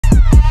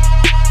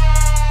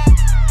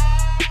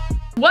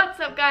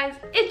guys?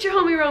 It's your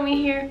homie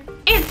Romy here,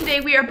 and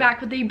today we are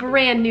back with a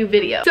brand new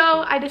video.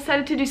 So I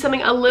decided to do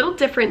something a little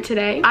different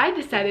today. I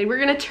decided we're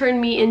gonna turn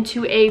me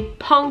into a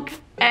punk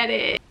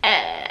edit.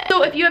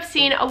 So if you have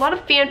seen, a lot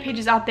of fan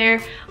pages out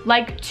there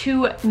like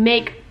to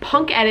make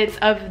punk edits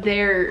of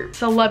their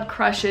celeb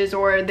crushes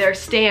or their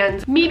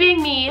stans. Me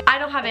being me, I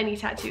don't have any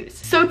tattoos.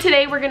 So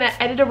today we're gonna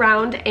edit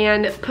around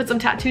and put some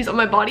tattoos on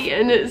my body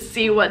and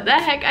see what the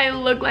heck I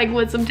look like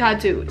with some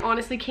tattoos.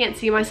 Honestly, can't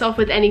see myself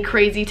with any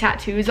crazy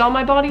tattoos on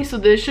my body, so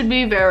this should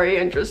be very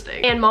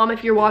interesting. And mom,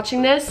 if you're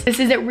watching this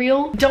isn't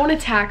real, don't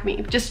attack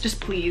me, just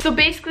please. So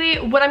basically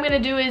what I'm gonna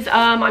do is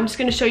I'm just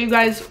gonna show you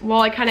guys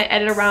while I kind of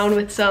edit around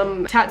with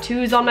some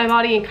tattoos on my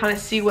body and kind of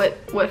see what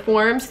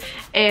forms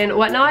and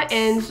whatnot.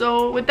 And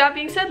so with that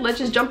being said, let's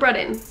just jump right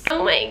in.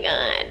 Oh my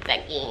god,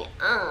 Becky.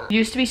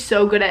 Used to be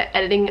so good at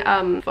editing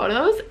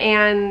photos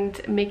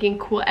and making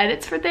cool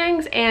edits for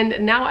things, and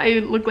now I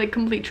look like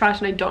complete trash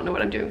and I don't know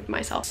what I'm doing with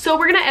myself. So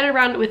we're gonna edit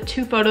around with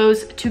 2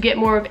 photos to get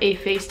more of a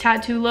face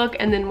tattoo look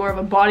and then more of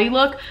a body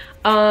look.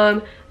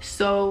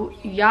 So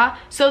yeah,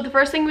 so the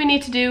first thing we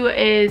need to do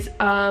is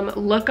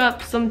look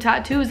up some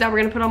tattoos that we're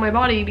gonna put on my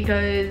body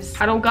because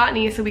I don't got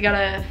any, so we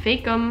gotta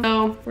fake them.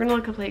 So we're gonna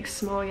look up like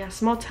small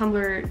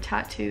Tumblr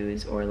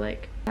tattoos, or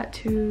like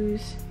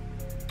tattoos,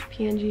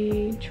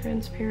 PNG,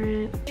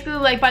 transparent. Basically,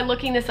 like by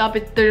looking this up,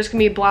 they're just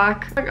gonna be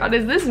black. Oh my god,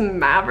 is this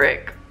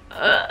Maverick?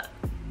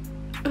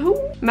 Who?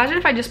 Imagine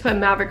if I just put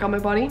Maverick on my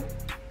body.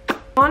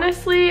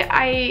 Honestly,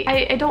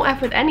 I don't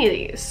F with any of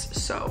these,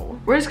 so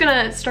we're just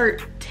gonna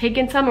start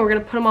taking some and we're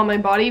gonna put them on my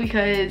body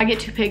because I get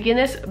too picky in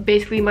this.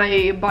 Basically,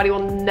 my body will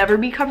never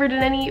be covered in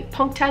any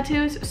punk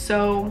tattoos,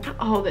 so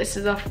oh, this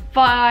is a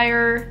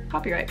fire.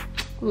 Copyright.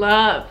 We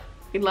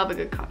love a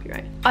good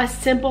copyright. A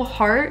simple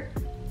heart,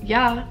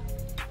 yeah,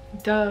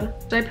 duh.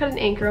 Should I put an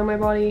anchor on my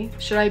body?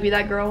 Should I be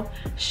that girl?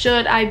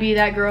 Should I be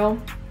that girl?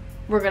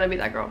 We're gonna be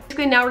that girl.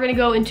 Basically, now we're gonna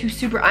go into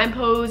super I'm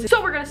pose.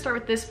 So we're gonna start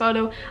with this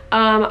photo.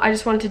 I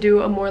just wanted to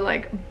do a more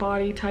like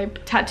body type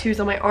tattoos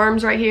on my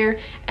arms right here,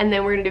 and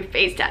then we're gonna do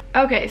face tat.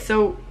 Okay,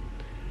 so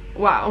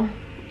wow,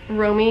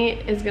 Romy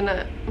is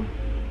gonna.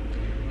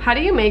 How do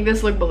you make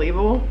this look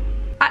believable?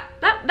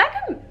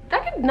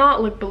 That could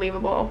not look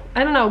believable.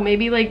 I don't know,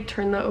 maybe like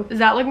turn the. Does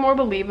that look more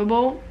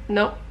believable?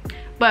 Nope.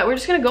 But we're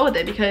just gonna go with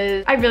it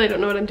because I really don't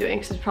know what I'm doing,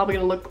 because it's probably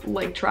gonna look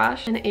like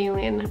trash. An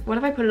alien. What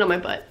if I put it on my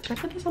butt? Should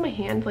I put this on my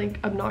hand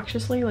like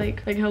obnoxiously?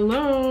 Like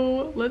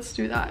hello? Let's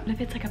do that. What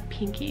if it's like a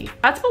pinky?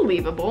 That's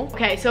believable.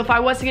 Okay, so if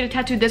I was to get a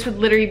tattoo, this would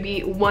literally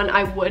be one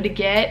I would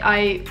get.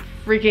 I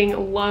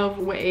freaking love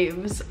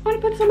waves. I want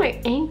to put this on my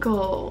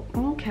ankle.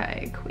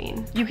 Okay,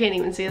 queen. You can't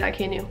even see that,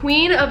 can you?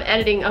 Queen of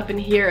editing up in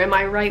here, am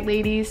I right,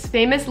 ladies?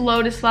 Famous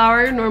lotus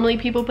flower. Normally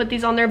people put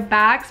these on their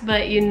backs,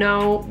 but you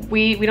know,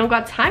 we don't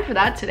got time for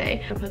that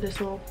today. I'll put this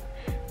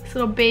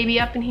little baby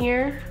up in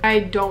here.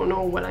 I don't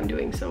know what I'm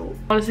doing, so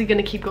honestly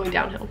gonna keep going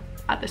downhill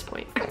at this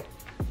point.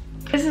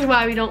 This is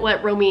why we don't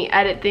let Romy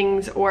edit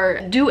things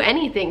or do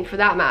anything for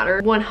that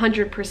matter.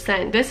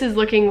 100%. This is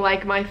looking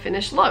like my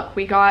finished look.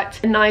 We got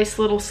a nice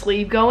little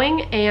sleeve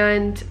going,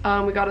 and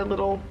we got a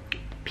little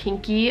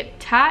pinky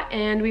tat,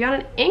 and we got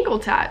an ankle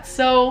tat.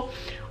 So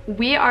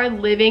we are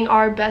living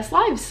our best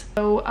lives.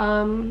 So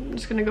I'm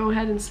just gonna go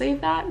ahead and save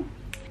that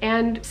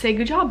and say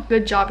good job.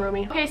 Good job,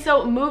 Romy. Okay,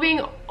 so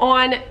moving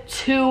on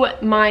to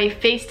my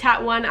face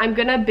tat one, I'm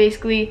gonna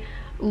basically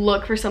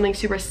look for something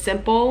super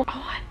simple.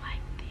 Oh, I like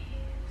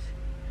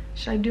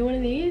these. Should I do one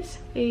of these?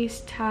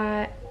 Face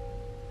tat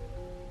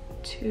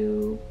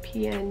to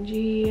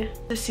PNG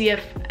to see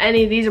if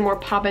any of these are more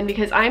poppin',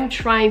 because I'm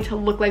trying to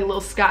look like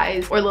Lil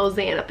Skies or Lil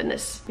Xan up in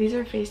this. These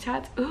are face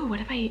tats. Ooh, what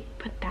if I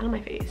put that on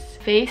my face?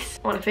 Face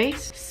on a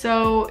face.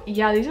 So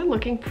yeah, these are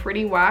looking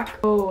pretty whack.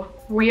 Oh,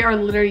 we are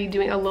literally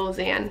doing a Lil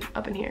Xan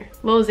up in here.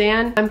 Lil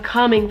Xan, I'm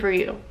coming for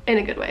you in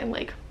a good way.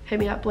 Like, hit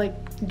me up, like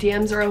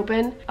DMs are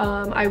open.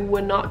 I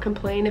would not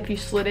complain if you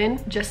slid in.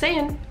 Just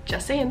saying,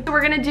 just saying. So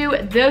we're gonna do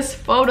this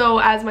photo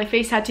as my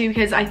face tattoo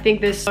because I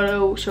think this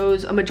photo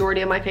shows a majority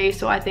of my face.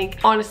 So I think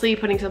honestly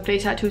putting some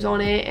face tattoos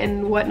on it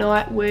and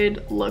whatnot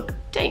would look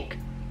dank.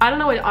 I don't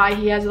know what eye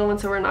he has it on,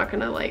 so we're not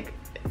gonna like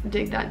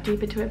dig that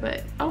deep into it,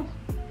 but oh,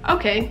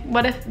 okay.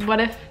 What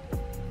if,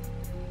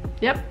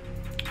 yep.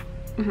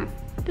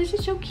 This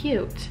is so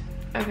cute.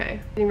 Okay,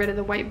 getting rid of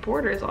the white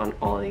borders on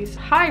all of these.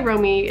 Hi,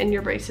 Romy, and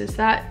your braces.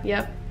 That,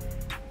 yep.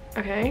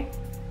 Okay,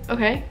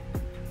 okay,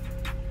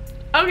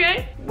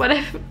 okay. What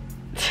if,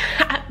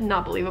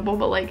 not believable,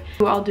 but like,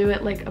 I'll do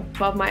it like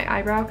above my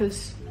eyebrow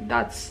because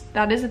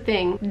that is a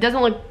thing. It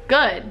doesn't look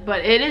good,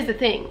 but it is a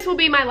thing. This will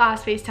be my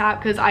last face tat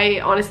because I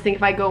honestly think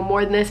if I go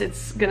more than this,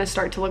 it's gonna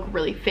start to look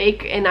really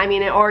fake. And I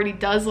mean, it already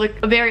does look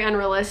very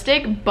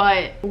unrealistic,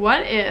 but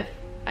what if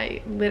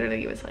I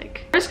literally was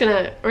like,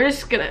 we're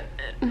just gonna,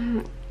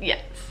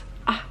 yes.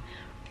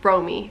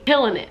 Romy,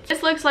 killing it.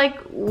 This looks like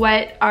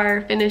what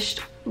our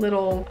finished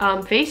little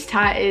face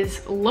tat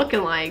is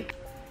looking like.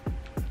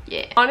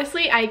 Yeah.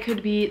 Honestly, I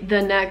could be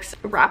the next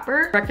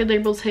rapper. Record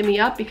labels hit me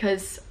up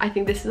because I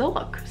think this is a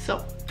look.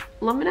 So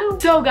let me know.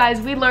 So guys,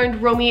 we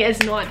learned Romy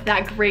is not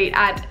that great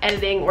at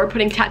editing or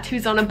putting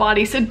tattoos on a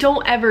body, so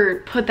don't ever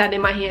put that in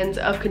my hands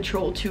of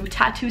control to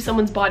tattoo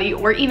someone's body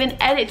or even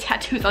edit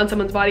tattoos on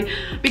someone's body,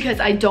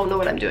 because I don't know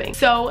what I'm doing.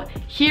 So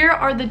here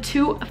are the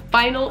 2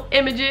 final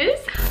images.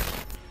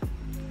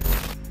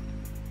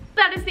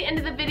 That is the end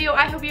of the video.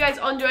 I hope you guys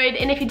all enjoyed,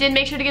 and if you did,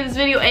 make sure to give this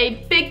video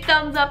a big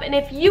thumbs up, and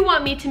if you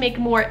want me to make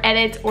more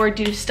edits or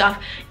do stuff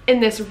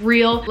in this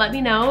reel, let me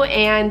know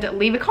and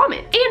leave a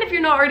comment. And if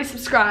you're not already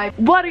subscribed,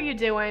 what are you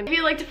doing? If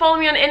you'd like to follow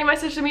me on any of my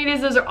social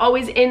medias, those are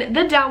always in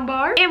the down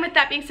bar. And with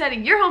that being said,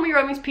 your homie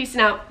Romy's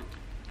peacing out.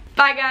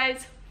 Bye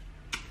guys.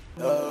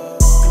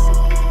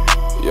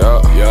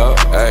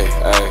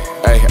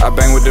 Hey, I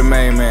bang with the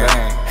main man.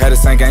 Had the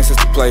same gang since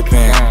the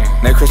playpen.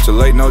 Nate Crystal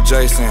Lake, no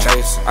Jason.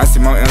 I see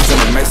more M's in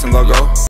the Mason logo.